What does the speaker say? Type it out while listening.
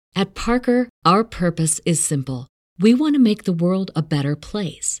At Parker, our purpose is simple. We want to make the world a better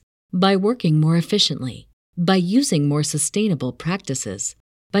place by working more efficiently, by using more sustainable practices,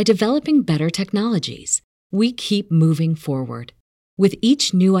 by developing better technologies. We keep moving forward. With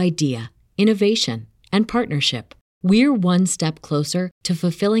each new idea, innovation, and partnership, we're one step closer to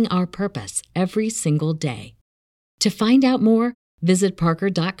fulfilling our purpose every single day. To find out more, visit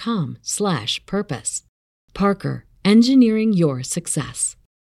parker.com/purpose. Parker, engineering your success.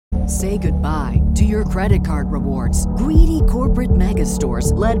 Say goodbye to your credit card rewards. Greedy corporate mega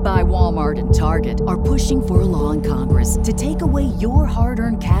stores, led by Walmart and Target, are pushing for a law in Congress to take away your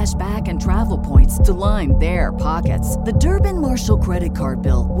hard-earned cash back and travel points to line their pockets. The Durbin-Marshall credit card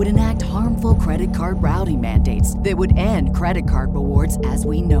bill would enact harmful credit card routing mandates that would end credit card rewards as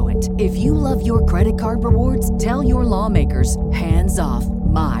we know it. If you love your credit card rewards, tell your lawmakers, hands off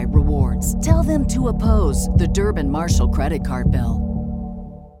my rewards. Tell them to oppose the Durbin-Marshall credit card bill.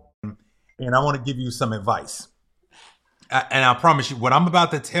 And I want to give you some advice. And I promise you, what I'm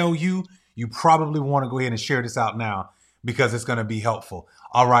about to tell you, you probably want to go ahead and share this out now because it's going to be helpful.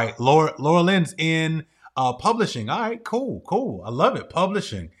 All right. Laura Lynn's in publishing. All right, cool. I love it.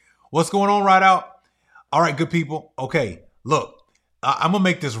 Publishing. What's going on right out? All right, good people. Okay, look, I'm going to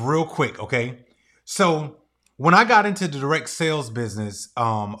make this real quick. Okay. So when I got into the direct sales business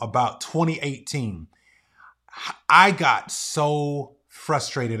about 2018, I got so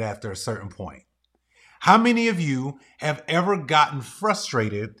frustrated after a certain point. How many of you have ever gotten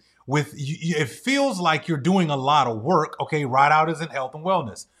frustrated with, it feels like you're doing a lot of work. Okay, Ride Out is in health and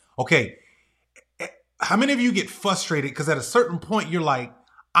wellness. Okay, how many of you get frustrated because at a certain point you're like,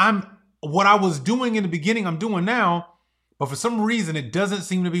 what I was doing in the beginning, I'm doing now, but for some reason it doesn't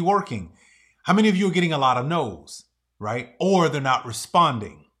seem to be working. How many of you are getting a lot of no's, right? Or they're not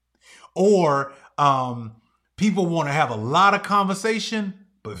responding, or people want to have a lot of conversation,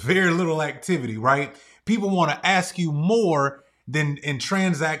 but very little activity, right? People want to ask you more and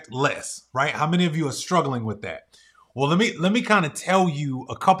transact less, right? How many of you are struggling with that? Well, let me kind of tell you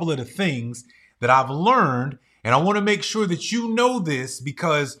a couple of the things that I've learned, and I want to make sure that you know this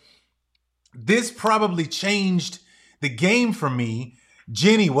because this probably changed the game for me.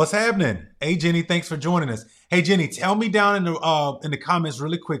 Jenny, what's happening? Hey, Jenny, thanks for joining us. Hey, Jenny, tell me down in the comments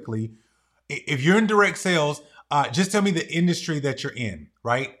really quickly, if you're in direct sales, just tell me the industry that you're in,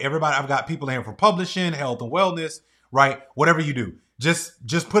 right? Everybody, I've got people in here for publishing, health and wellness, right? Whatever you do,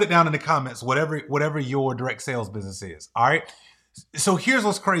 just put it down in the comments, whatever your direct sales business is. All right. So here's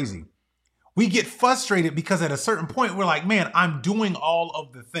what's crazy. We get frustrated because at a certain point we're like, man, I'm doing all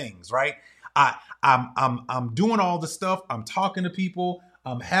of the things, right? I'm doing all the stuff. I'm talking to people.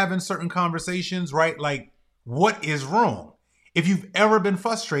 I'm having certain conversations, right? Like, what is wrong? If you've ever been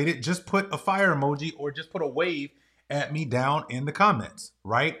frustrated, just put a fire emoji or just put a wave at me down in the comments,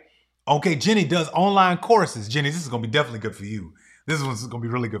 right? Okay, Jenny does online courses. Jenny, this is going to be definitely good for you. This one's going to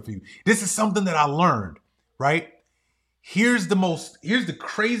be really good for you. This is something that I learned, right? Here's the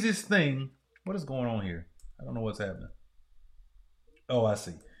craziest thing. What is going on here? I don't know what's happening. Oh, I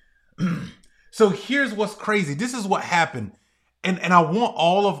see. So here's what's crazy. This is what happened. And I want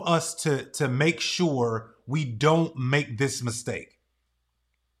all of us to make sure we don't make this mistake.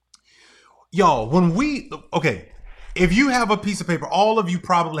 Y'all, if you have a piece of paper, all of you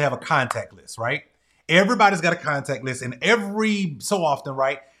probably have a contact list, right? Everybody's got a contact list, and every so often,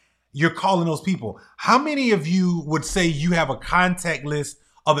 right, you're calling those people. How many of you would say you have a contact list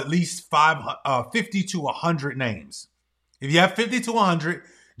of at least 50 to 100 names? If you have 50 to 100,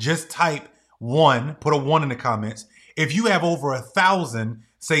 just type 1, put a 1 in the comments. If you have over 1,000,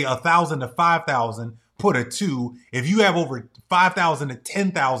 say 1,000 to 5,000, put a 2. If you have over 5,000 to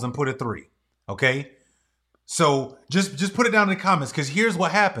 10,000, put a 3. Okay. So just put it down in the comments, because here's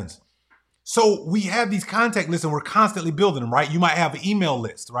what happens. So we have these contact lists and we're constantly building them, right? You might have an email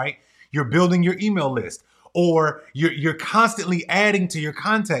list, right? You're building your email list, or you're constantly adding to your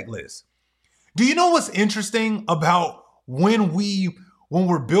contact list. Do you know what's interesting about when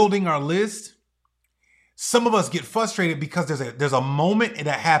we're building our list? Some of us get frustrated because there's a moment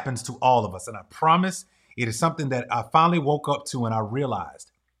that happens to all of us. And I promise it is something that I finally woke up to and I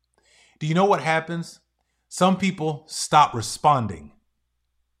realized. Do you know what happens? Some people stop responding,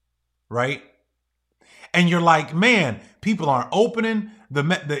 right? And you're like, man, people aren't opening the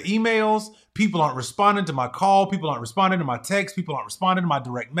emails. People aren't responding to my call. People aren't responding to my text. People aren't responding to my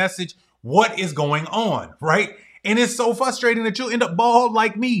direct message. What is going on, right? And it's so frustrating that you'll end up bald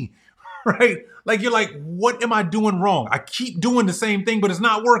like me, right? Like, you're like, what am I doing wrong? I keep doing the same thing, but it's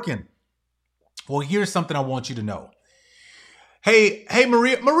not working. Well, here's something I want you to know. Hey,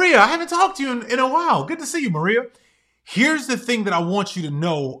 Maria, I haven't talked to you in a while. Good to see you, Maria. Here's the thing that I want you to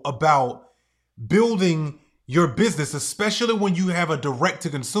know about building your business, especially when you have a direct to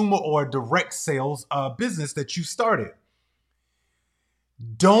consumer or a direct sales business that you started.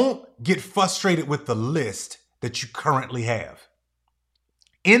 Don't get frustrated with the list that you currently have.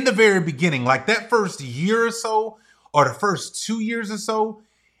 In the very beginning, like that first year or so, or the first 2 years or so,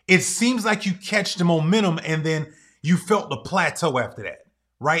 it seems like you catch the momentum and then you felt the plateau after that,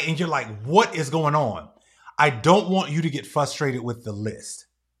 right? And you're like, what is going on? I don't want you to get frustrated with the list.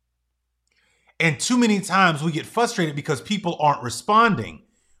 And too many times we get frustrated because people aren't responding,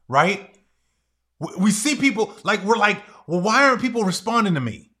 right? We see people like, we're like, well, why aren't people responding to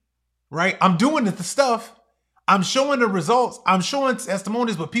me, right? I'm doing the stuff. I'm showing the results. I'm showing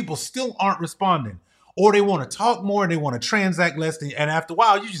testimonies, but people still aren't responding. Or they want to talk more and they want to transact less. And after a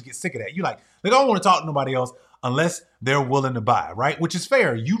while, you just get sick of that. You're like, they don't want to talk to nobody else unless they're willing to buy, right? Which is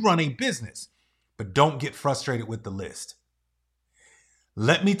fair. You run a business, but don't get frustrated with the list.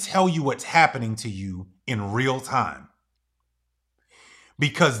 Let me tell you what's happening to you in real time.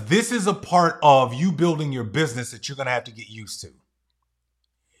 Because this is a part of you building your business that you're going to have to get used to.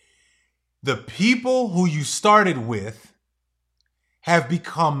 The people who you started with have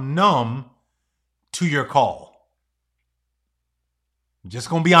become numb to your call. I'm just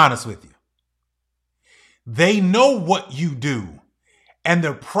going to be honest with you. They know what you do, and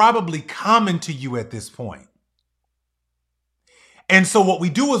they're probably common to you at this point. And so what we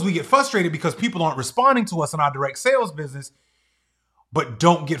do is we get frustrated because people aren't responding to us in our direct sales business, but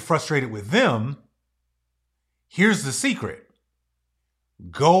don't get frustrated with them. Here's the secret.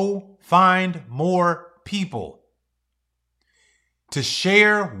 Go find more people to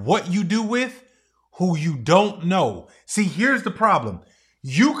share what you do with who you don't know. See, here's the problem.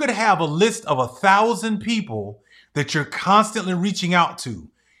 You could have a list of 1,000 people that you're constantly reaching out to.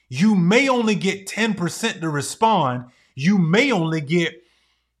 You may only get 10% to respond. You may only get,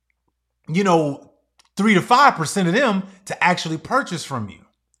 3 to 5% of them to actually purchase from you.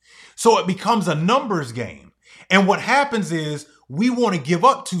 So it becomes a numbers game. And what happens is we want to give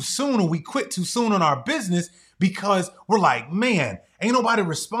up too soon, or we quit too soon on our business because we're like, man, ain't nobody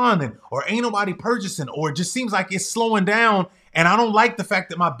responding, or ain't nobody purchasing, or it just seems like it's slowing down. And I don't like the fact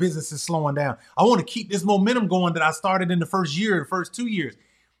that my business is slowing down. I want to keep this momentum going that I started in the first year, the first 2 years.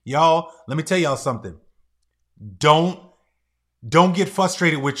 Y'all, let me tell y'all something. Don't get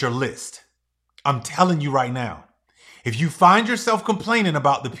frustrated with your list. I'm telling you right now. If you find yourself complaining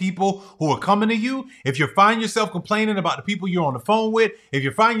about the people who are coming to you, if you find yourself complaining about the people you're on the phone with, if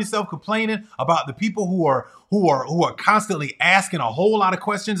you find yourself complaining about the people who are constantly asking a whole lot of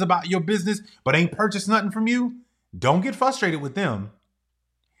questions about your business but ain't purchased nothing from you, don't get frustrated with them.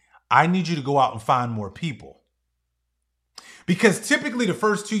 I need you to go out and find more people. Because typically the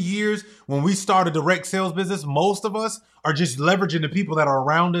first 2 years when we start a direct sales business, most of us are just leveraging the people that are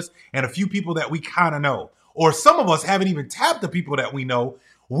around us and a few people that we kind of know. Or some of us haven't even tapped the people that we know.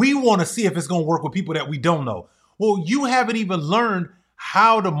 We want to see if it's going to work with people that we don't know. Well, you haven't even learned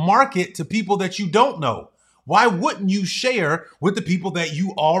how to market to people that you don't know. Why wouldn't you share with the people that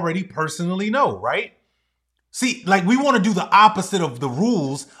you already personally know, right? See, like we want to do the opposite of the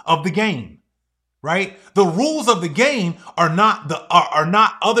rules of the game. Right? The rules of the game are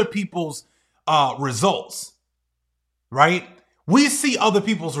not other people's results. Right? We see other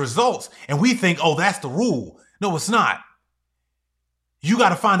people's results and we think, oh, that's the rule. No, it's not. You got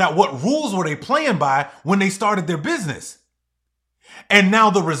to find out what rules were they playing by when they started their business. And now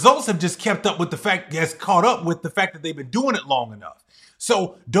the results have just kept up with the fact, has caught up with the fact that they've been doing it long enough.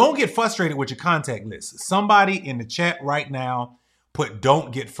 So don't get frustrated with your contact list. Somebody in the chat right now put,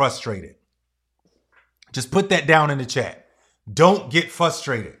 don't get frustrated. Just put that down in the chat. Don't get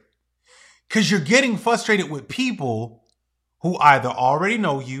frustrated. Because you're getting frustrated with people who either already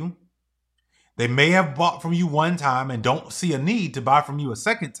know you, they may have bought from you one time and don't see a need to buy from you a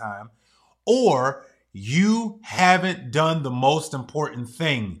second time, or you haven't done the most important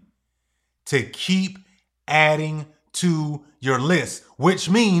thing, to keep adding to your list, which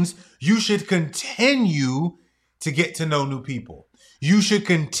means you should continue to get to know new people. You should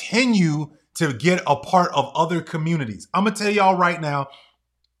continue to get a part of other communities. I'm going to tell y'all right now,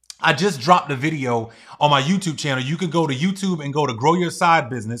 I just dropped a video on my YouTube channel. You can go to YouTube and go to Grow Your Side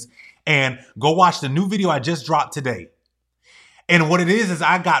Business and go watch the new video I just dropped today. And what it is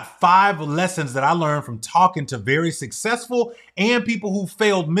I got 5 lessons that I learned from talking to very successful and people who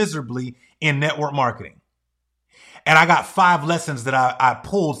failed miserably in network marketing. And I got 5 lessons that I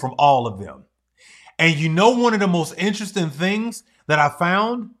pulled from all of them. And one of the most interesting things that I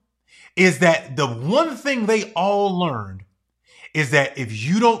found is that the one thing they all learned is that if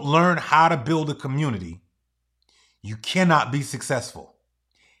you don't learn how to build a community, you cannot be successful.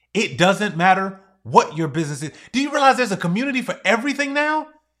 It doesn't matter what your business is. Do you realize there's a community for everything now?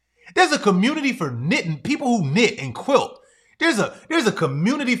 There's a community for knitting, people who knit and quilt. There's a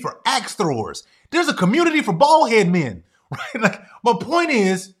community for axe throwers. There's a community for bald head men, right? Like, my point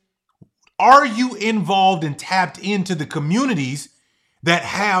is, are you involved and tapped into the communities that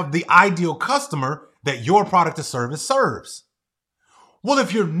have the ideal customer that your product or service serves? Well,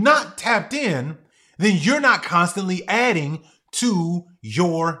 if you're not tapped in, then you're not constantly adding to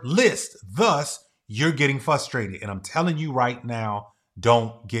your list. Thus, you're getting frustrated. And I'm telling you right now,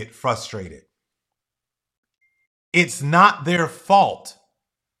 don't get frustrated. It's not their fault,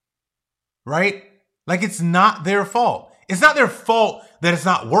 right? Like, it's not their fault. It's not their fault that it's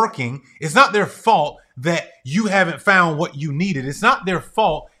not working. It's not their fault that you haven't found what you needed. It's not their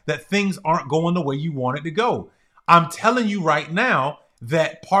fault that things aren't going the way you want it to go. I'm telling you right now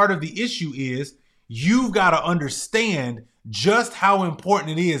that part of the issue is you've got to understand just how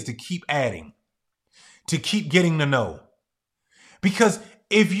important it is to keep adding, to keep getting to know. Because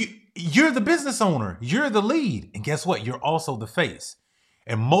if you're the business owner, you're the lead, and guess what? You're also the face.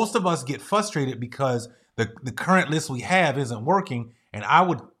 And most of us get frustrated because the current list we have isn't working. And I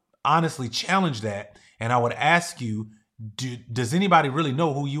would honestly challenge that. And I would ask you, does anybody really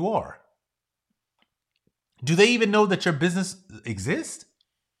know who you are? Do they even know that your business exists?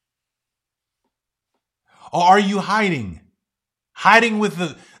 Or are you hiding? Hiding with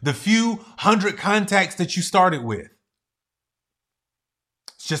the few hundred contacts that you started with?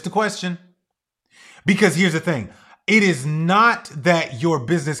 It's just a question. Because here's the thing. It is not that your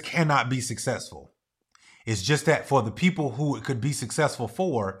business cannot be successful. It's just that for the people who it could be successful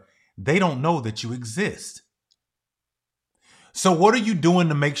for, they don't know that you exist. So what are you doing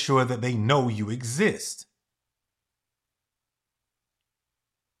to make sure that they know you exist?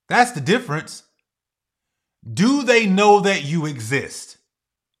 That's the difference. Do they know that you exist?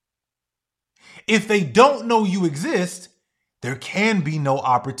 If they don't know you exist, there can be no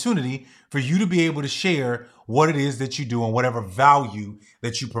opportunity for you to be able to share what it is that you do and whatever value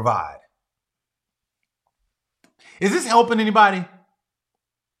that you provide. Is this helping anybody?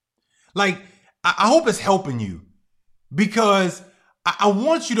 Like, I hope it's helping you, because I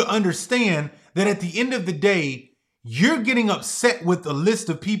want you to understand that at the end of the day, you're getting upset with a list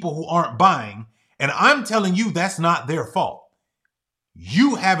of people who aren't buying. And I'm telling you, that's not their fault.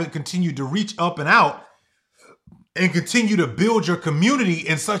 You haven't continued to reach up and out and continue to build your community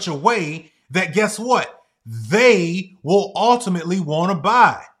in such a way that, guess what? They will ultimately want to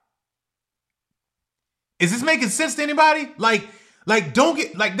buy. Is this making sense to anybody? Like, don't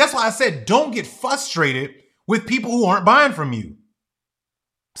get, like, that's why I said, don't get frustrated with people who aren't buying from you.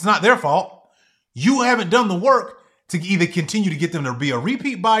 It's not their fault. You haven't done the work to either continue to get them to be a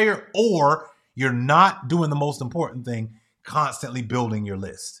repeat buyer, or you're not doing the most important thing, constantly building your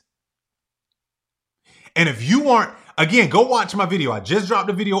list. And if you aren't, again, go watch my video. I just dropped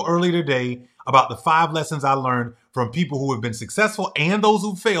a video earlier today about the 5 lessons I learned from people who have been successful and those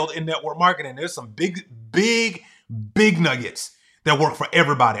who failed in network marketing. There's some big nuggets that work for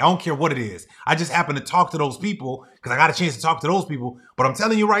everybody. I don't care what it is. I just happen to talk to those people because I got a chance to talk to those people. But I'm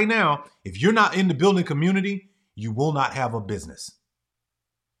telling you right now, if you're not in the building community, you will not have a business.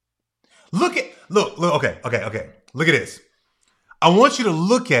 Look, okay. Look at this. I want you to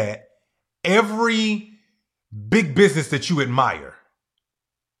look at every big business that you admire.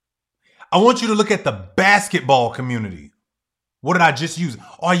 I want you to look at the basketball community. What did I just use?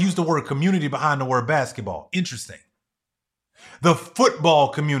 Oh, I used the word community behind the word basketball. Interesting. The football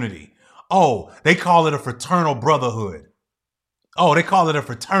community. Oh, they call it a fraternal brotherhood. Oh, they call it a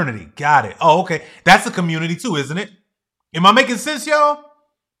fraternity. Got it. Oh, okay. That's a community too, isn't it? Am I making sense, y'all?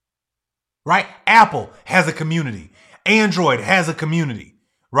 Right? Apple has a community. Android has a community,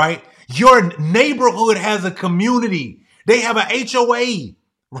 right? Your neighborhood has a community. They have a HOA,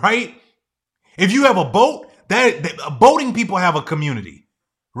 right? If you have a boat, boating people have a community,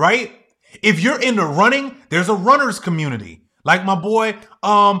 right? If you're into running, there's a runners community, like my boy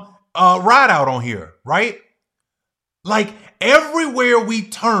Ride Out on here, right? Like, everywhere we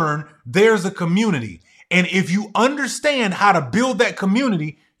turn, there's a community. And if you understand how to build that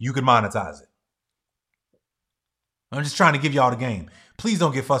community, you can monetize it. I'm just trying to give y'all the game. Please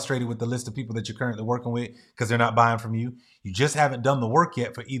don't get frustrated with the list of people that you're currently working with because they're not buying from you. You just haven't done the work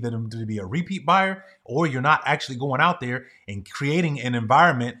yet for either them to be a repeat buyer, or you're not actually going out there and creating an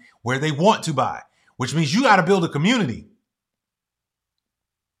environment where they want to buy, which means you got to build a community.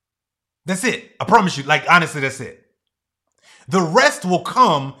 That's it. I promise you. Like, honestly, that's it. The rest will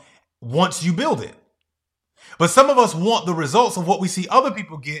come once you build it. But some of us want the results of what we see other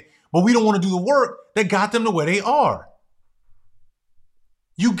people get, but we don't want to do the work that got them to where they are.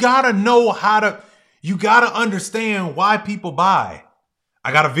 You gotta know you gotta understand why people buy.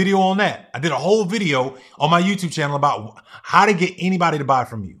 I got a video on that. I did a whole video on my YouTube channel about how to get anybody to buy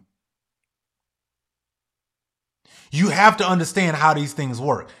from you. You have to understand how these things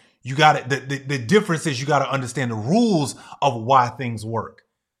work. You got the difference is you got to understand the rules of why things work.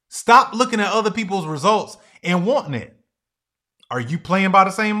 Stop looking at other people's results and wanting it. Are you playing by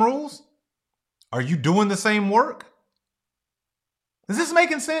the same rules? Are you doing the same work? Is this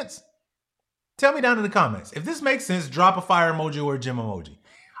making sense? Tell me down in the comments. If this makes sense, drop a fire emoji or a gem emoji.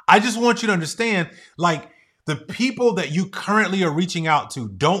 I just want you to understand, like, the people that you currently are reaching out to,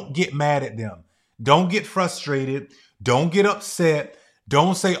 don't get mad at them. Don't get frustrated. Don't get upset.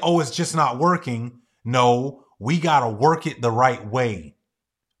 Don't say, oh, it's just not working. No, we got to work it the right way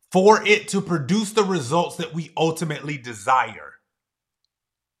for it to produce the results that we ultimately desire.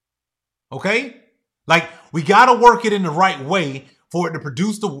 Okay? Like, we got to work it in the right way for it to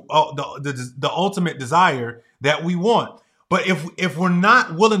produce the ultimate desire that we want. But if we're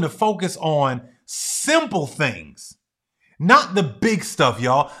not willing to focus on simple things, not the big stuff,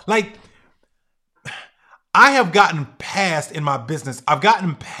 y'all, like, I have gotten past in my business, I've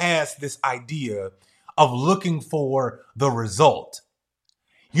gotten past this idea of looking for the result.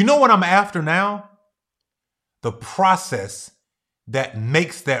 You know what I'm after now? The process that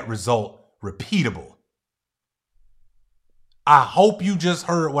makes that result repeatable. I hope you just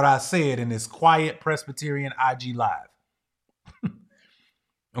heard what I said in this quiet Presbyterian IG Live.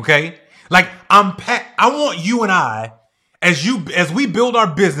 Okay? Like, I want you and I, as we build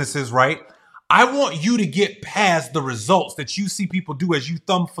our businesses, right? I want you to get past the results that you see people do as you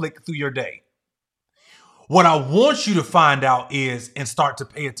thumb flick through your day. What I want you to find out is, and start to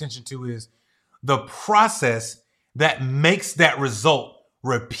pay attention to, is the process that makes that result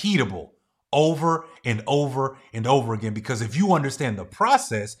repeatable over and over and over again. Because if you understand the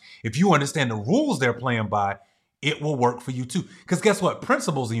process, if you understand the rules they're playing by, it will work for you too. Because guess what?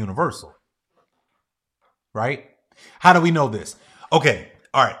 Principles are universal, right? How do we know this? Okay.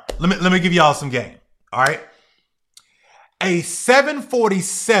 All right, let me give y'all some game. All right. A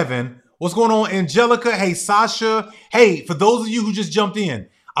 747. What's going on, Angelica? Hey, Sasha. Hey, for those of you who just jumped in,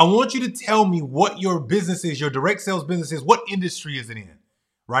 I want you to tell me what your business is, your direct sales business is. What industry is it in?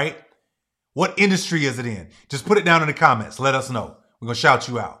 Right? What industry is it in? Just put it down in the comments. Let us know. We're going to shout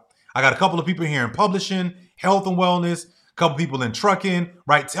you out. I got a couple of people here in publishing, health and wellness, a couple people in trucking,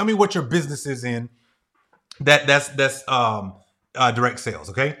 right? Tell me what your business is in. That's direct sales.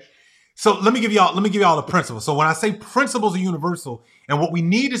 Okay. So let me give y'all the principles. So when I say principles are universal, and what we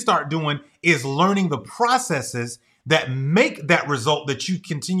need to start doing is learning the processes that make that result that you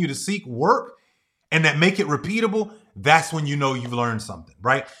continue to seek work and that make it repeatable. That's when you know you've learned something,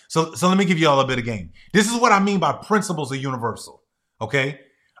 right? So let me give y'all a bit of game. This is what I mean by principles are universal. Okay.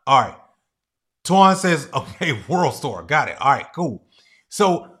 All right. Tuan says, okay, World Store. Got it. All right, cool.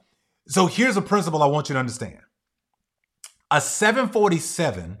 So here's a principle I want you to understand. A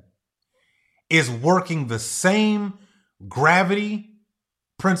 747 is working the same gravity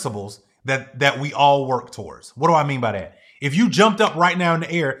principles that we all work towards. What do I mean by that? If you jumped up right now in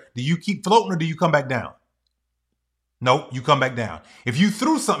the air, do you keep floating or do you come back down? Nope, you come back down. If you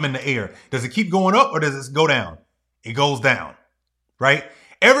threw something in the air, does it keep going up or does it go down? It goes down, right?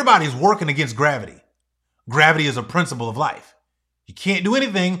 Everybody's working against gravity. Gravity is a principle of life. You can't do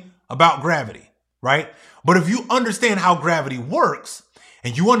anything about gravity, right? But if you understand how gravity works,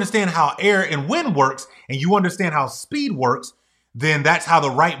 and you understand how air and wind works, and you understand how speed works, then that's how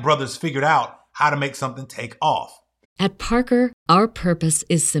the Wright brothers figured out how to make something take off. At Parker, our purpose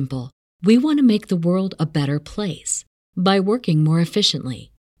is simple. We want to make the world a better place by working more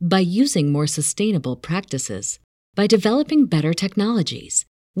efficiently, by using more sustainable practices, by developing better technologies.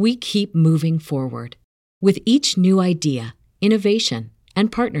 We keep moving forward. With each new idea, innovation,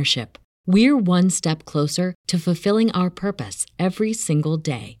 and partnership, we're one step closer to fulfilling our purpose every single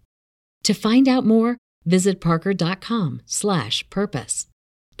day. To find out more, visit parker.com/purpose.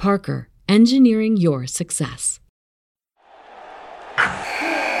 Parker, engineering your success.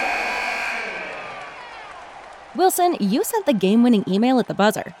 Wilson, you sent the game-winning email at the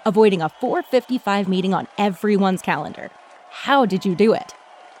buzzer, avoiding a 4:55 meeting on everyone's calendar. How did you do it?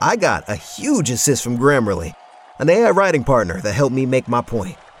 I got a huge assist from Grammarly, an AI writing partner that helped me make my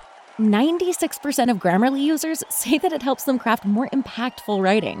point. 96% of Grammarly users say that it helps them craft more impactful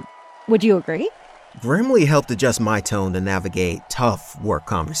writing. Would you agree? Grammarly helped adjust my tone to navigate tough work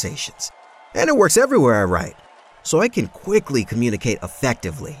conversations. And it works everywhere I write, so I can quickly communicate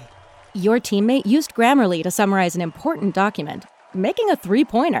effectively. Your teammate used Grammarly to summarize an important document, making a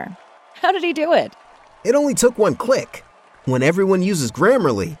 3-pointer. How did he do it? It only took one click. When everyone uses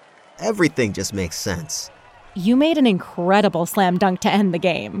Grammarly, everything just makes sense. You made an incredible slam dunk to end the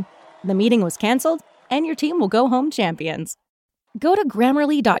game. The meeting was canceled, and your team will go home champions. Go to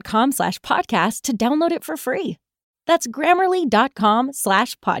Grammarly.com/podcast to download it for free. That's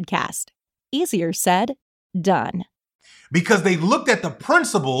Grammarly.com/podcast. Easier said, done. Because they looked at the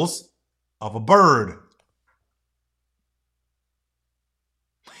principles of a bird.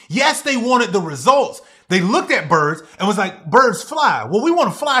 Yes, they wanted the results. They looked at birds and was like, birds fly. Well, we want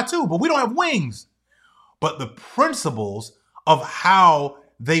to fly too, but we don't have wings. But the principles of how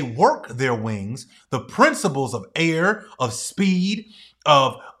they work their wings, the principles of air, of speed,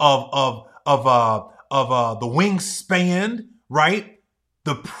 of the wingspan, right?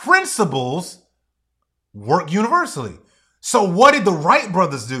 The principles work universally. So what did the Wright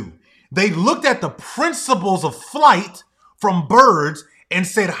brothers do? They looked at the principles of flight from birds and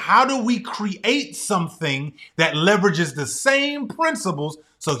said, how do we create something that leverages the same principles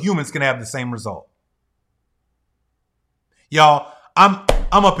so humans can have the same result? Y'all, I'm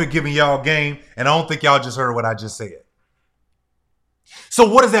up here giving y'all game, and I don't think y'all just heard what I just said. So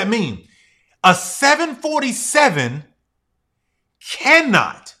what does that mean? A 747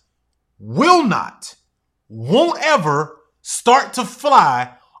 cannot, will not, won't ever start to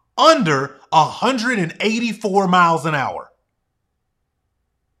fly under 184 miles an hour.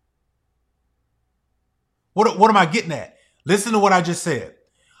 What am I getting at? Listen to what I just said.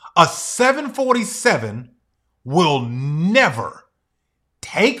 A 747 will never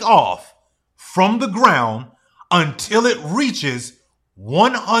take off from the ground until it reaches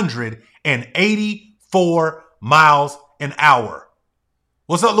 184 miles an hour.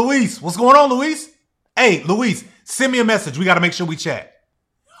 What's up, Luis? What's going on, Luis? Hey, Luis, send me a message. We got to make sure we chat.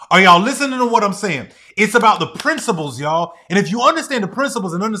 Are y'all listening to what I'm saying? It's about the principles, y'all. And if you understand the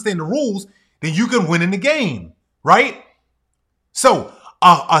principles and understand the rules, then you can win in the game, right? So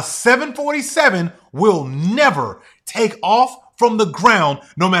a 747 will never take off from the ground,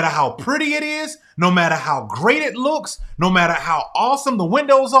 no matter how pretty it is, no matter how great it looks, no matter how awesome the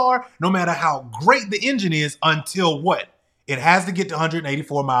windows are, no matter how great the engine is, until what? It has to get to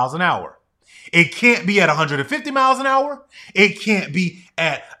 184 miles an hour. It can't be at 150 miles an hour. It can't be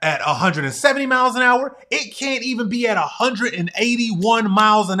at 170 miles an hour. It can't even be at 181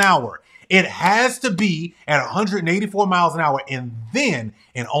 miles an hour. It has to be at 184 miles an hour, and then,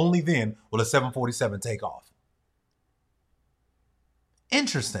 and only then, will a 747 take off.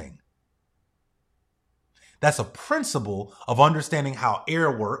 Interesting. That's a principle of understanding how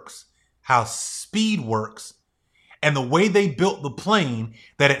air works, how speed works, and the way they built the plane,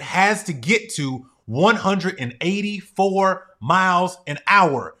 that it has to get to 184 miles an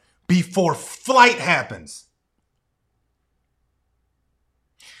hour before flight happens.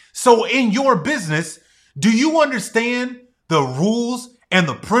 So in your business, do you understand the rules and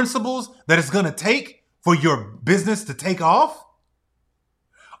the principles that it's going to take for your business to take off?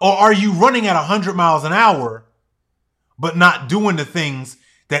 Or are you running at 100 miles an hour, but not doing the things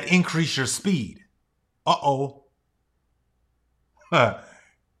that increase your speed? Uh-oh.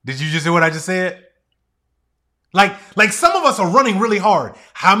 Did you just hear what I just said? Like some of us are running really hard.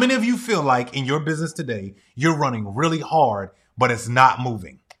 How many of you feel like in your business today, you're running really hard, but it's not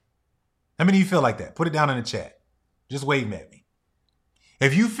moving? How many of you feel like that? Put it down in the chat. Just wave at me.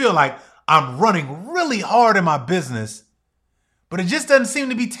 If you feel like I'm running really hard in my business, but it just doesn't seem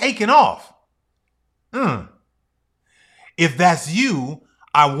to be taking off. If that's you,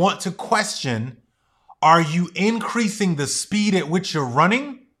 I want to question, are you increasing the speed at which you're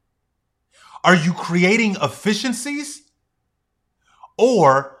running? Are you creating efficiencies?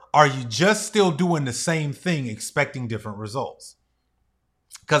 Or are you just still doing the same thing, expecting different results?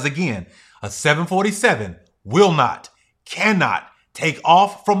 Because again, a 747 will not, cannot take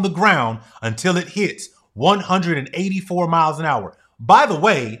off from the ground until it hits 184 miles an hour. By the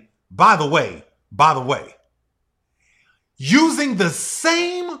way, using the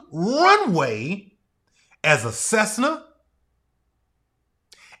same runway as a Cessna,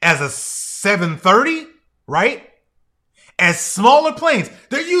 as a 730, right? As smaller planes,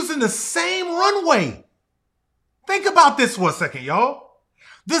 they're using the same runway. Think about this for a second, y'all.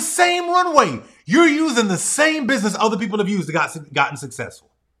 The same runway. You're using the same business other people have used to gotten successful.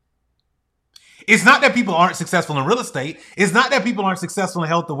 It's not that people aren't successful in real estate. It's not that people aren't successful in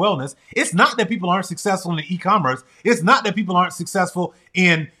health and wellness. It's not that people aren't successful in e-commerce. It's not that people aren't successful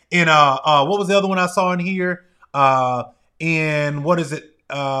in what was the other one I saw in here? In what is it?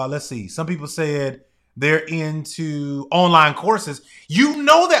 Let's see. Some people said they're into online courses. You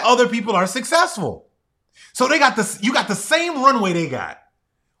know that other people are successful. So they got this, you got the same runway they got.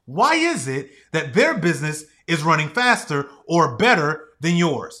 Why is it that their business is running faster or better than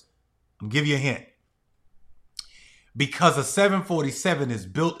yours? I'll give you a hint. Because a 747 is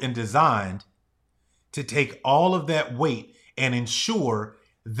built and designed to take all of that weight and ensure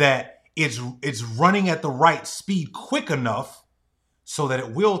that it's running at the right speed quick enough so that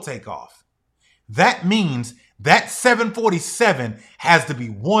it will take off. That means that 747 has to be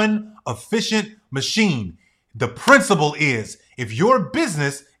one efficient machine. The principle is, if your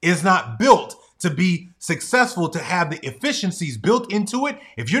business is not built to be successful, to have the efficiencies built into it,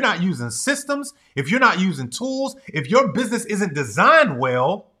 if you're not using systems, if you're not using tools, if your business isn't designed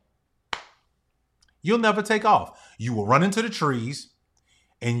well, you'll never take off. You will run into the trees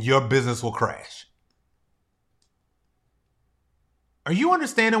and your business will crash. Are you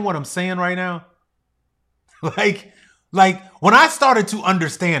understanding what I'm saying right now? Like when I started to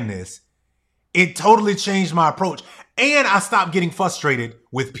understand this, it totally changed my approach. And I stopped getting frustrated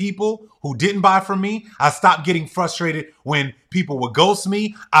with people who didn't buy from me. I stopped getting frustrated when people would ghost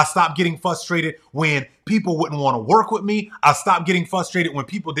me. I stopped getting frustrated when people wouldn't want to work with me. I stopped getting frustrated when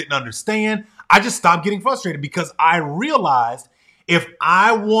people didn't understand. I just stopped getting frustrated because I realized if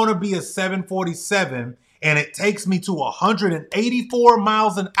I want to be a 747 and it takes me to 184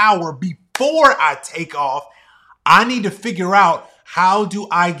 miles an hour before I take off, I need to figure out, how do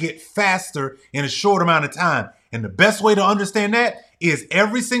I get faster in a short amount of time? And the best way to understand that is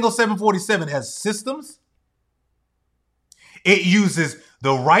every single 747 has systems. It uses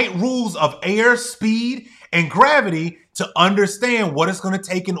the right rules of air, speed, and gravity to understand what it's going to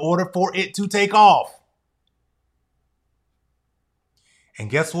take in order for it to take off. And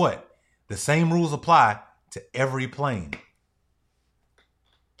guess what? The same rules apply to every plane.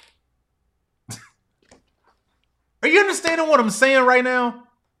 Are you understanding what I'm saying right now?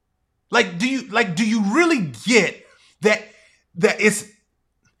 Do you really get that it's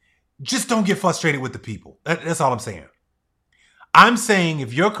just don't get frustrated with the people. That's all I'm saying. I'm saying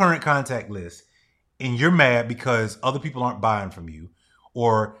if your current contact list and you're mad because other people aren't buying from you,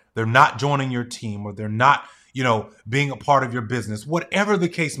 or they're not joining your team, or they're not, being a part of your business, whatever the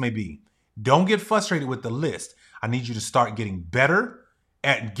case may be, don't get frustrated with the list. I need you to start getting better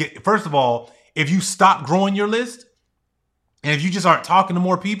first of all, if you stop growing your list, and if you just aren't talking to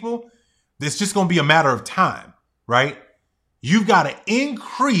more people, it's just going to be a matter of time, right? You've got to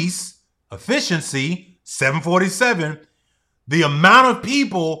increase efficiency, 747, the amount of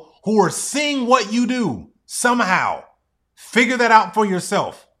people who are seeing what you do somehow. Figure that out for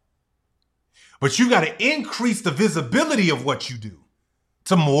yourself. But you got to increase the visibility of what you do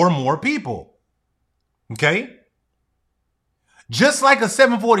to more and more people. Okay? Just like a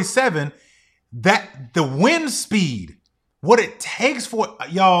 747, that the wind speed, what it takes for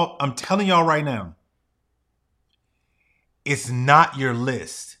y'all, I'm telling y'all right now, it's not your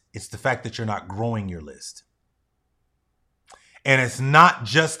list. It's the fact that you're not growing your list. And it's not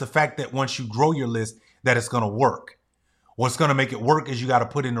just the fact that once you grow your list that it's going to work. What's going to make it work is you got to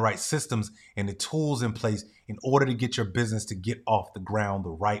put in the right systems and the tools in place in order to get your business to get off the ground the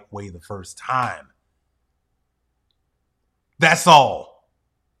right way the first time. That's all.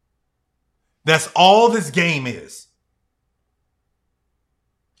 That's all this game is.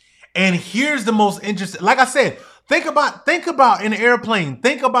 And here's the most interesting, like I said, think about an airplane.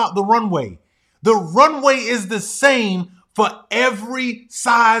 Think about the runway. The runway is the same for every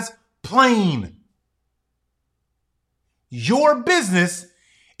size plane. Your business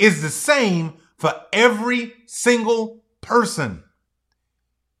is the same for every single person.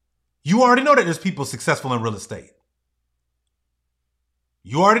 You already know that there's people successful in real estate.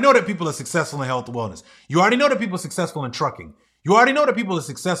 You already know that people are successful in health and wellness. You already know that people are successful in trucking. You already know that people are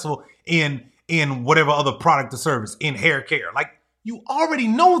successful in whatever other product or service, in hair care. Like, you already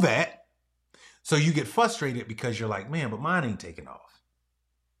know that. So you get frustrated because you're like, man, but mine ain't taking off.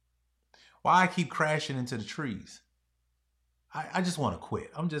 Why I keep crashing into the trees? I just want to quit.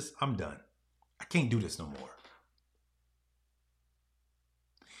 I'm done. I can't do this no more.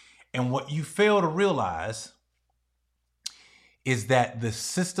 And what you fail to realize is that the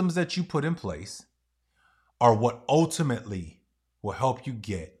systems that you put in place are what ultimately will help you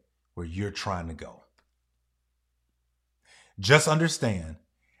get where you're trying to go. Just understand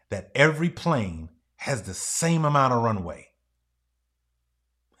that every plane has the same amount of runway.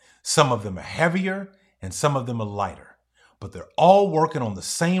 Some of them are heavier and some of them are lighter, but they're all working on the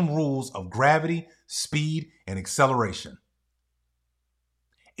same rules of gravity, speed, and acceleration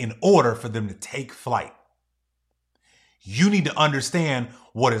in order for them to take flight. You need to understand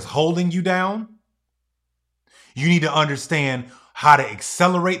what is holding you down. You need to understand how to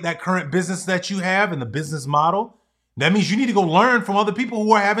accelerate that current business that you have and the business model. That means you need to go learn from other people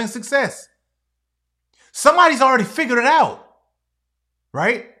who are having success. Somebody's already figured it out,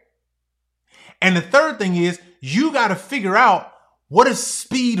 right? And the third thing is you got to figure out, what does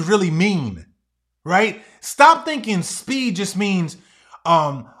speed really mean, right? Stop thinking speed just means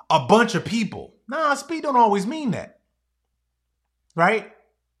a bunch of people. Nah, speed don't always mean that, right?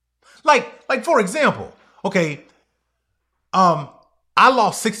 Like for example, okay, I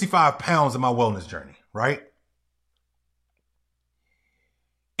lost 65 pounds in my wellness journey, right?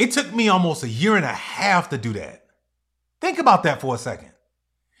 It took me almost 1.5 years to do that. Think about that for a second.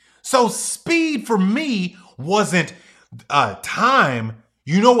 So speed for me wasn't time.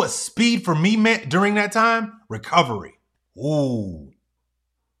 You know what speed for me meant during that time? Recovery. Ooh.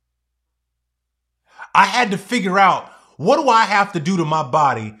 I had to figure out, what do I have to do to my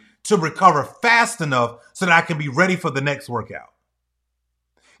body to recover fast enough so that I can be ready for the next workout?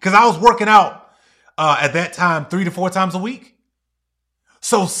 Because I was working out at that time 3 to 4 times a week.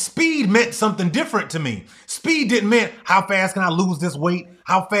 So speed meant something different to me. Speed didn't mean how fast can I lose this weight?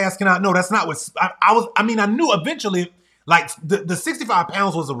 How fast can I? No, that's not what I knew eventually, like the 65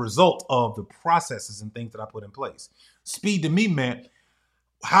 pounds was a result of the processes and things that I put in place. Speed to me meant,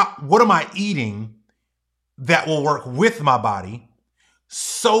 what am I eating that will work with my body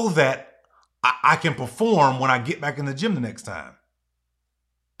so that I can perform when I get back in the gym the next time.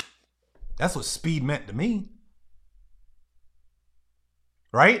 That's what speed meant to me.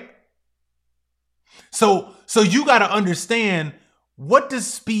 Right? So you got to understand, what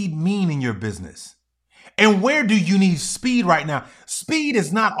does speed mean in your business? And where do you need speed right now? Speed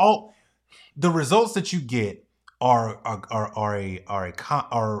is not all. The results that you get are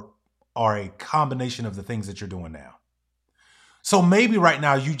a combination of the things that you're doing now. So maybe right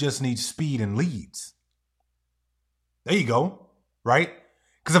now you just need speed and leads. There you go, right?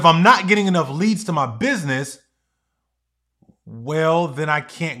 Because if I'm not getting enough leads to my business, well, then I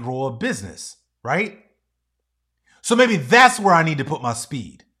can't grow a business, right? So maybe that's where I need to put my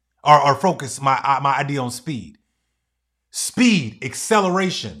speed or focus my idea on speed. Speed,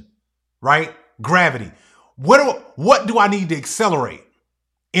 acceleration, right? Gravity. What do I need to accelerate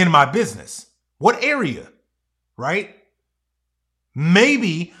in my business? What area, right?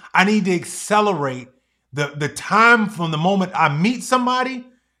 Maybe I need to accelerate the time from the moment I meet somebody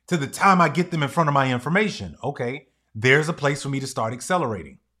to the time I get them in front of my information. Okay, there's a place for me to start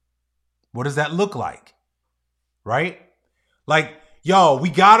accelerating. What does that look like? Right? Like, y'all, we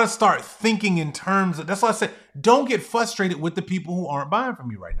got to start thinking in terms of, that's why I said, don't get frustrated with the people who aren't buying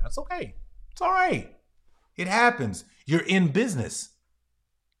from you right now. It's okay. It's all right. It happens. You're in business.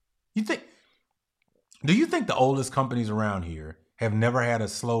 Do you think the oldest companies around here have never had a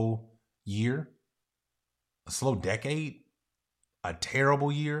slow year, a slow decade, a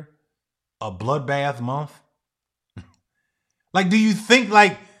terrible year, a bloodbath month? Like, do you think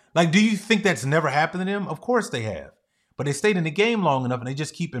that's never happened to them? Of course they have. But they stayed in the game long enough and they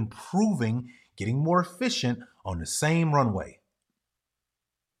just keep improving, getting more efficient on the same runway.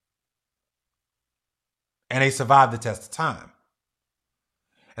 And they survived the test of time.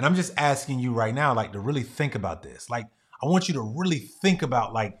 And I'm just asking you right now, like, to really think about this. Like, I want you to really think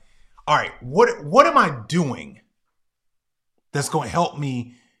about, like, all right, what am I doing that's going to help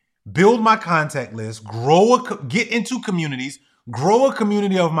me build my contact list, get into communities, grow a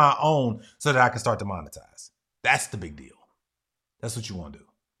community of my own so that I can start to monetize? That's the big deal. That's what you want to do.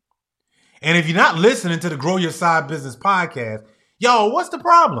 And if you're not listening to the Grow Your Side Business podcast, y'all, what's the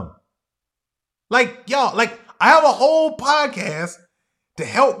problem? Like, y'all, like, I have a whole podcast to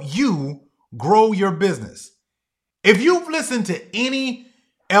help you grow your business. If you've listened to any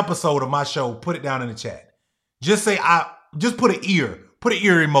episode of my show, put it down in the chat. Just say, just put an ear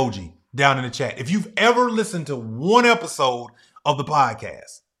emoji down in the chat. If you've ever listened to one episode of the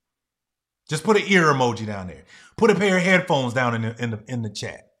podcast, just put an ear emoji down there. Put a pair of headphones down in the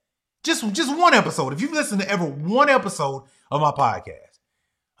chat. Just one episode. If you've listened to ever one episode of my podcast,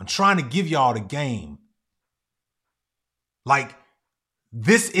 I'm trying to give y'all the game. Like,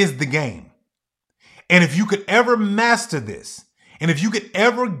 this is the game. And if you could ever master this, and if you could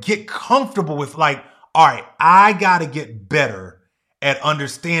ever get comfortable with, like, all right, I got to get better at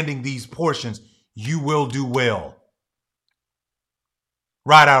understanding these portions, you will do well.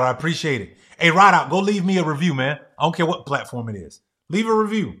 Ride Out, I appreciate it. Hey, Ride Out, go leave me a review, man. I don't care what platform it is. Leave a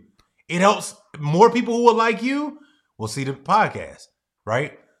review. It helps more people who are like you will see the podcast,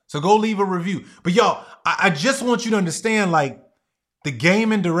 right? So go leave a review. But y'all, I just want you to understand, like, the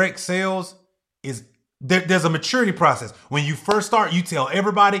game in direct sales is, there's a maturity process. When you first start, you tell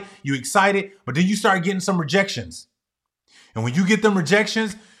everybody, you're excited, but then you start getting some rejections. And when you get them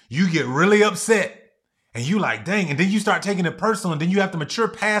rejections, you get really upset. And you like, dang. And then you start taking it personal. And then you have to mature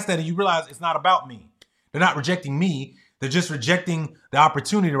past that. And you realize it's not about me. They're not rejecting me. They're just rejecting the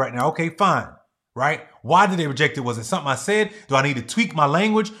opportunity right now. Okay, fine. Right? Why did they reject it? Was it something I said? Do I need to tweak my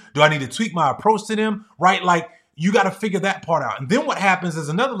language? Do I need to tweak my approach to them? Right? Like, you got to figure that part out. And then what happens is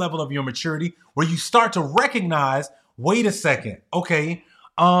another level of your maturity where you start to recognize, wait a second. Okay,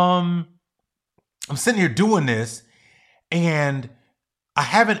 I'm sitting here doing this and I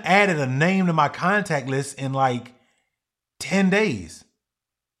haven't added a name to my contact list in like 10 days.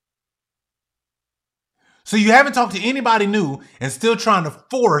 So you haven't talked to anybody new and still trying to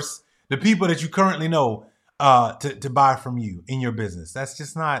force the people that you currently know to buy from you in your business.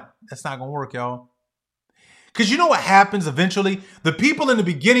 That's not going to work, y'all. Because you know what happens eventually? The people in the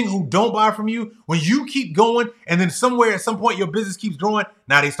beginning who don't buy from you, when you keep going and then somewhere at some point your business keeps growing,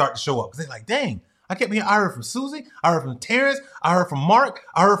 now they start to show up. Because they're like, dang, I kept hearing, I heard from Susie, I heard from Terrence, I heard from Mark,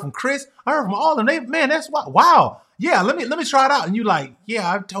 I heard from Chris, I heard from all of them. Man, that's wow. Yeah, let me try it out. And you like, yeah,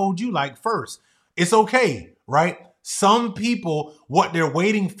 I told you like first. It's okay, right? Some people, what they're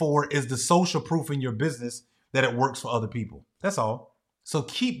waiting for is the social proof in your business that it works for other people. That's all. So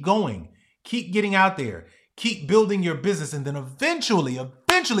keep going. Keep getting out there. Keep building your business. And then eventually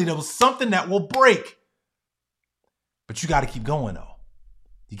there was something that will break. But you got to keep going, though.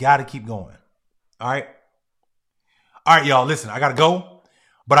 You got to keep going. All right. All right, y'all. Listen, I got to go.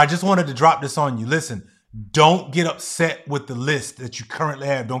 But I just wanted to drop this on you. Listen, don't get upset with the list that you currently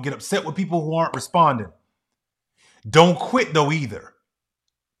have. Don't get upset with people who aren't responding. Don't quit, though, either.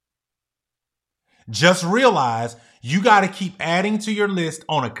 Just realize you got to keep adding to your list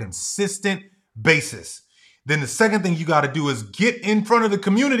on a consistent basis. Then the second thing you got to do is get in front of the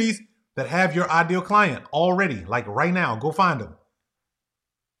communities that have your ideal client already. Like right now, go find them.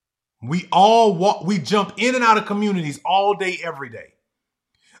 We jump in and out of communities all day, every day.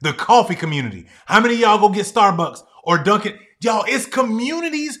 The coffee community. How many of y'all go get Starbucks or Dunkin'? Y'all, it's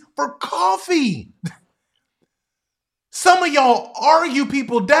communities for coffee. Some of y'all argue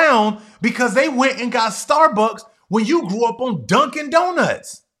people down because they went and got Starbucks when you grew up on Dunkin'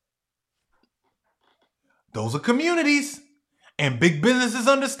 Donuts. Those are communities, and big businesses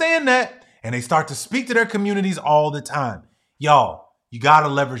understand that, and they start to speak to their communities all the time. Y'all, you got to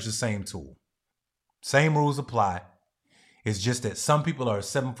leverage the same tool. Same rules apply. It's just that some people are a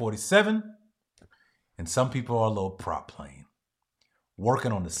 747 and some people are a little prop plane.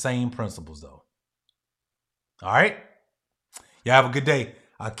 Working on the same principles, though. All right? Y'all have a good day.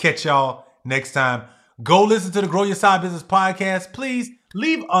 I'll catch y'all next time. Go listen to the Grow Your Side Business podcast. Please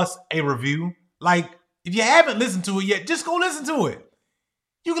leave us a review. Like, if you haven't listened to it yet, just go listen to it.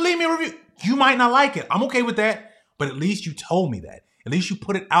 You can leave me a review. You might not like it. I'm okay with that. But at least you told me that. At least you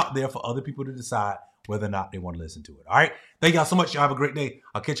put it out there for other people to decide whether or not they want to listen to it. All right? Thank y'all so much. Y'all have a great day.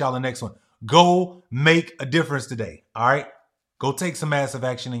 I'll catch y'all in the next one. Go make a difference today. All right? Go take some massive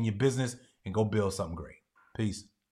action in your business and go build something great. Peace.